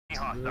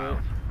Ooh,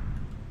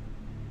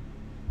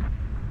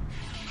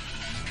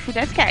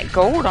 that's got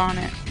gold on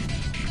it.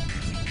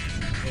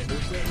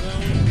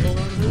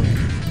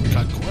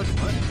 Got gold?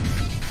 What?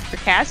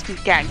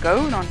 Rakaski's got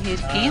gold on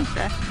his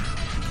Panther.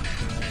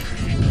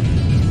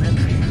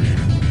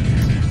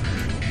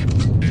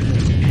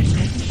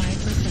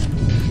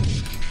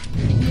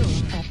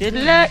 Good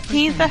luck,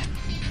 Panther.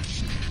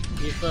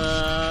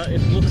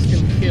 If looks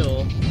can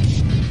kill,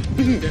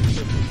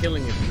 definitely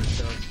killing it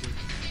himself.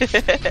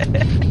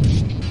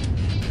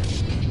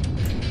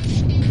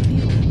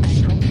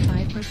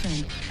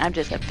 I'm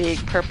just a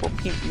big purple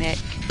pink neck.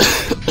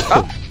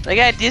 Oh, they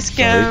got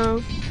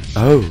disco.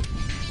 Oh.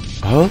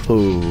 Oh.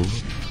 Ooh.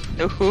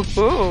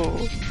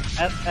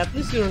 At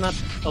least you're not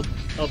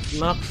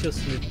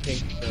obnoxiously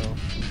pink though.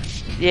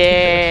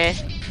 Yeah,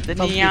 the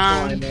Some people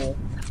I neon. know.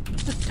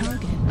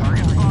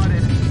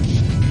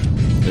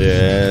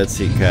 Yeah,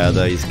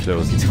 Cicada is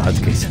close. It's hard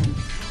case.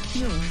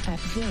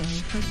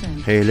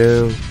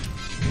 Hello.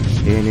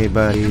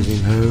 Anybody's in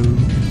home?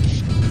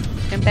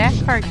 Come back,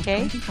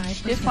 parquet.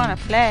 Just wanna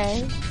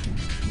play.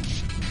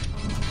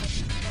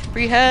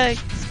 Free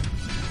hugs.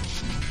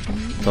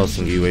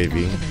 Tossing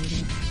UAV.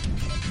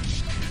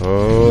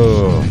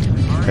 Oh.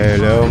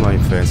 Hello, my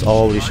friends.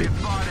 Holy shit.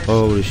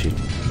 Holy shit.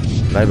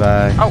 Bye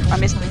bye. Oh, I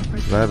missed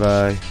it. Bye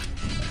bye.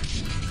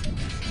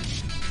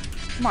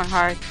 Come on,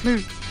 hard.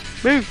 Move.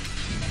 Move.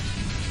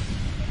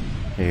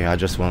 Yeah, I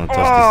just want to Oh,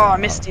 toss this. I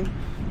missed him.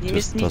 You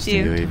missed me Toss the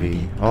too.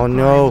 UAV. Oh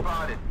no!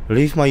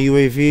 Leave my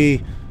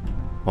UAV!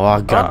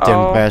 Oh,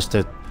 goddamn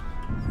bastard!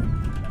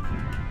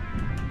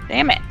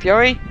 Damn it,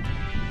 Fury.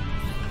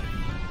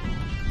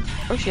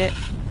 Oh shit.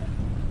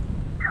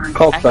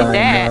 Call I hit sign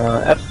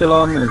that.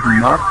 Epsilon is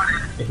marked.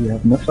 If you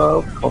have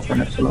missiles, call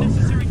sign Epsilon.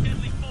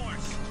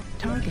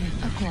 Target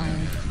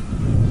acquired.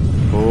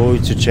 Oh,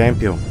 it's a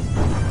champion.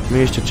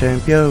 Mr.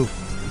 Champion!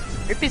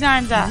 Rip his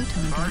arms off.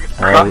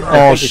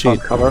 Oh shit!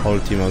 Whole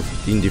team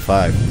of Indy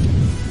 5.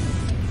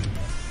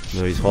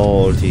 There is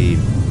whole team.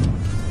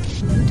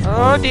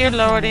 Oh dear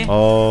lordy.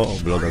 Oh,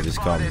 Blood is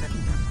coming.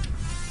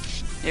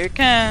 Here it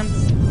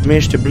comes.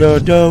 Mr.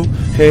 Bloodo,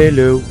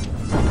 hello.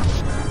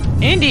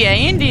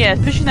 India,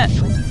 pushing up.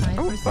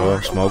 Oh,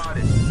 smoke.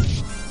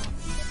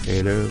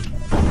 Hello.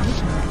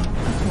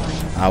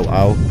 Ow,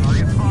 ow.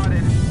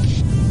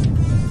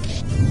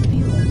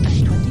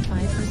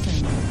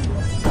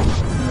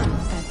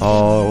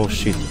 Oh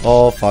shit.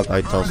 Oh fuck,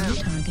 I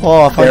tossed.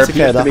 Oh, I There found appears to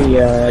Cicada. be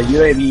a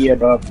UAV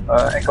above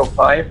Echo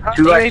 5.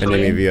 Two actually.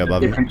 Enemy view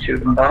above You me. can shoot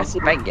them down. Let's see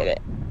if I can get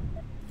it.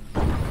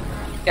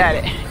 Got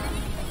it.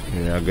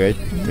 Yeah, great.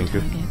 Thank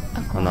you.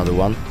 Another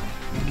one.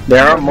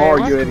 There are more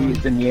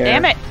UAVs in the air.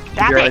 Damn it! Keep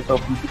Stop your it! eyes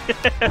open.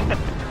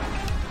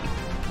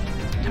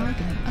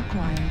 Target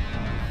acquired.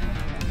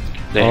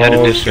 They had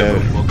a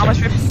disco.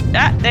 Almost ripped.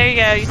 Ah, there you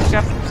go. You took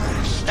off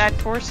that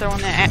torso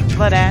on that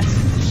blood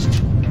ass.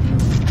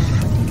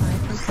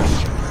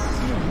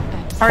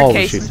 Hard Holy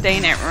case shit. is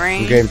staying at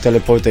range. Game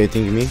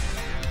teleportating me.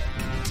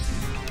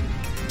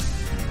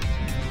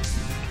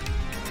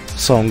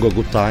 Song a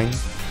good time.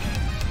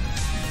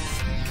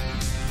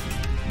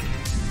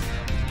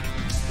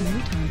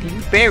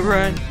 Bear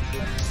run.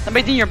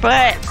 Somebody's in your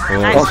butt.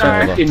 Oh, Nice, Call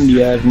sir. sign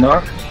India is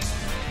marked.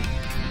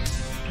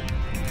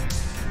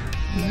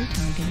 New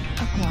target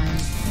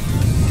acquired.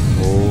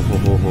 Oh, ho,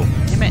 ho, ho.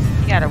 Damn it,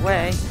 you got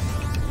away.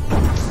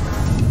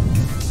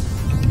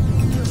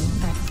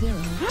 At 0.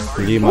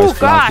 Lima Oh is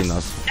flanking gosh,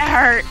 us. that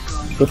hurt.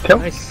 Good kill.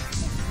 Nice.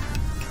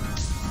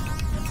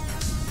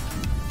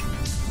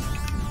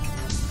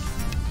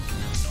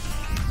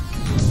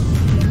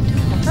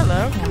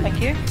 Hello, come back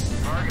here.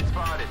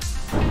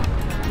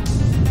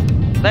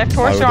 Left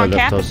torso Why on would I left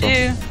cap torso?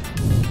 too.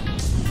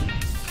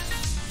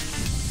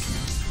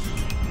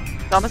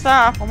 It's almost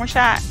off. One more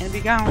shot and it'll be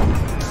gone.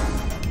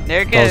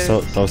 There it goes.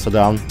 Torso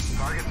down.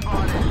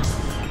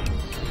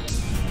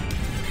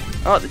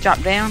 Oh, the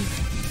drop down.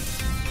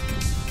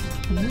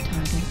 New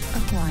target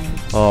acquired.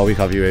 Oh, we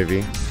have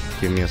UAV.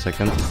 Give me a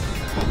second.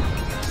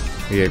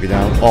 UAV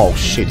down. Oh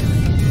shit.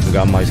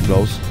 Gamma is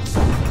close.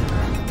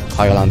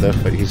 Highlander,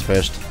 he's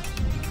first.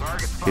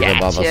 He's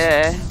above us.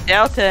 Gotcha.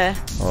 Delta.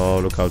 Oh,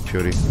 look out,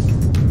 Phuri.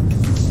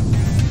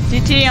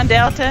 CT on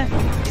Delta.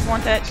 Just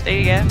one touch. There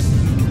you go. At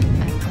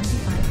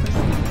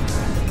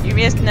 25%. You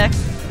missed Nick.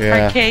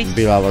 Yeah, Arcade.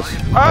 below us.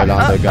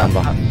 Highlander,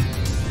 Gamma.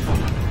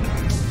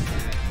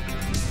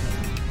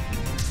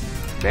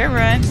 Bear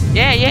run.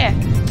 Yeah, yeah.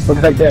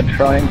 Looks like they're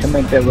trying to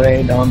make their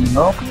way down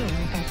north. Fuel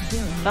at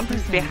 0.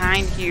 Something's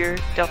behind here.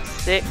 Delta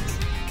 6.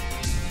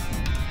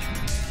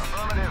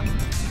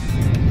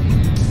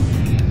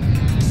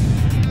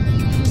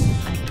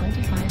 At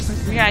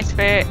 25%. The ice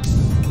ferret.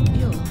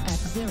 Fuel at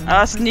 0.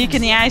 Oh, sneak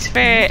in the ice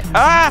ferret.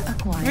 Ah!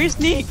 Where's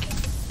Sneak?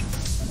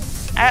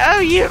 I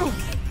owe you!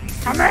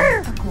 Come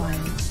here!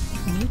 Acquired.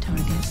 New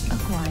target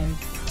acquired.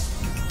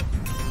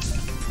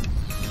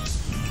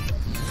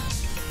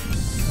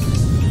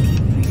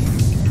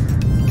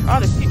 Oh,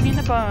 they shoot me in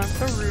the bum.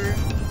 So rude.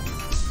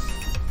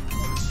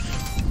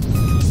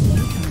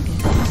 New target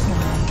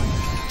acquired.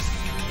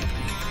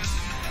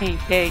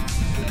 Pancake.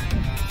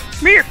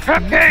 Come here,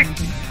 cupcake!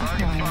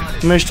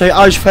 Acquired. Mr.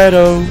 Ice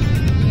Shadow.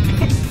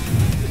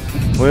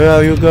 Where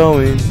are you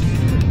going?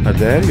 Ah,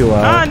 there you Oh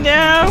are.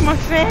 no, my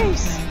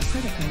face!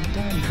 Critical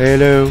damage.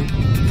 Hello. Fuel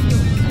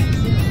at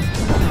 0.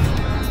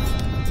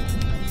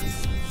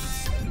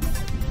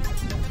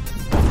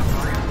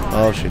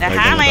 Oh shit, The I'm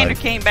gonna Highlander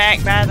die. came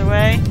back, by the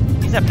way.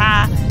 He's up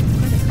high.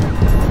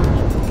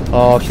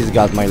 Oh, he's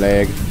got my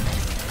leg.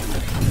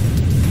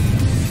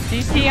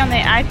 CC on the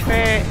ice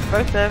ferret,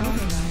 both of them.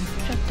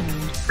 Override shut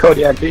down.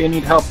 Kodiak, do you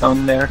need help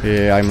down there?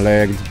 Yeah, I'm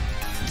lagged.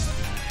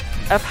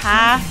 Up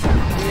high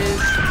is...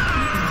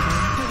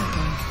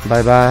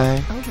 Bye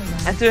bye.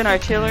 Override. I threw an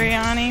artillery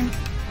on him.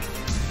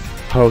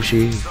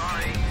 Hoshi. Looks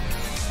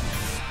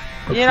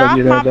Get like off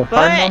you my guys are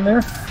fine down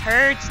butt, there.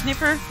 herd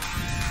snipper.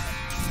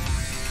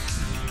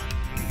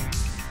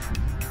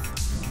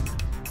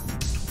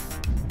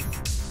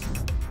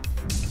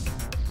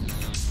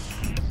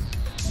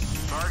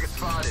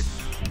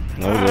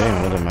 No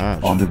game, what a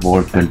match. On the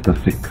board, Delta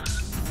 6.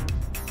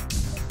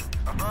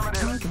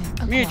 Target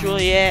Come here, acquired.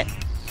 Juliet.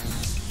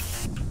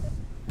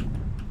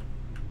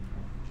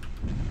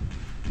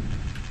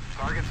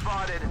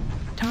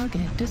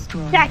 Target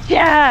destroyed.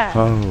 Gotcha!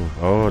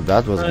 Oh,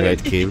 that was a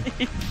great kill.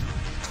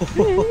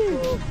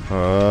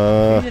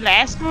 The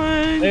last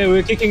one. Hey,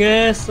 we're kicking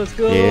ass. Let's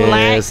go.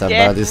 Yes, Black about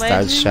Death to start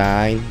Legend.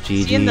 shine.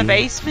 Is he in the GG.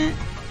 basement?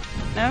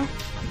 No?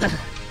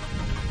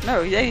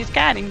 No, he's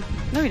got him.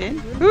 No, he didn't.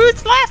 Ooh,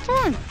 it's the last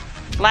one.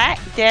 Black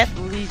Death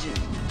Legion.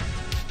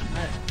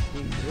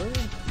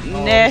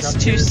 Oh, Nest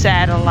drop to it.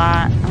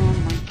 satellite.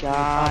 Oh my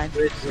god.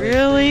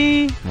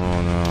 Really?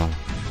 Oh no.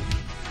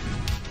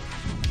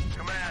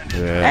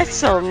 Yeah. That's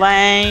so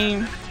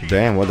lame.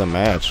 Damn, what a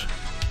match.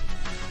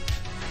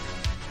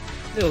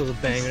 It was a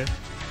banger.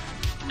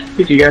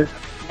 GG, guys.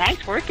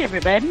 Nice work,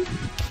 everybody.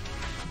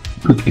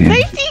 Good game.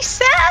 Lady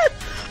Seth!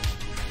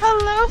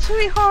 Hello,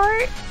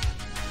 sweetheart.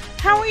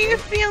 How are you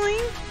feeling?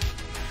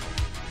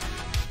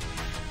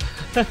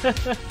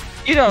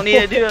 You don't need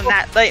to do a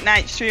late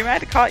night stream. I had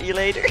to call you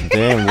later.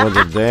 Damn, what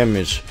a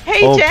damage.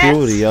 Hey, Oh, Jess.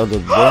 Phuri, all the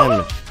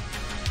damage.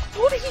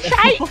 Holy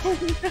shit!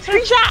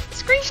 Screenshot!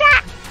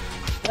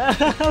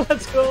 Screenshot!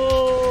 Let's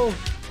go.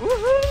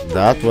 Woohoo!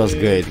 That was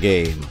great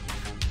game.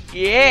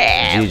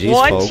 Yeah! GG's,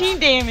 One folks. team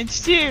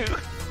damage, too.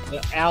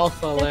 The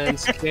alpha land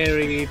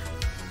scary.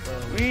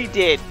 We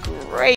did great.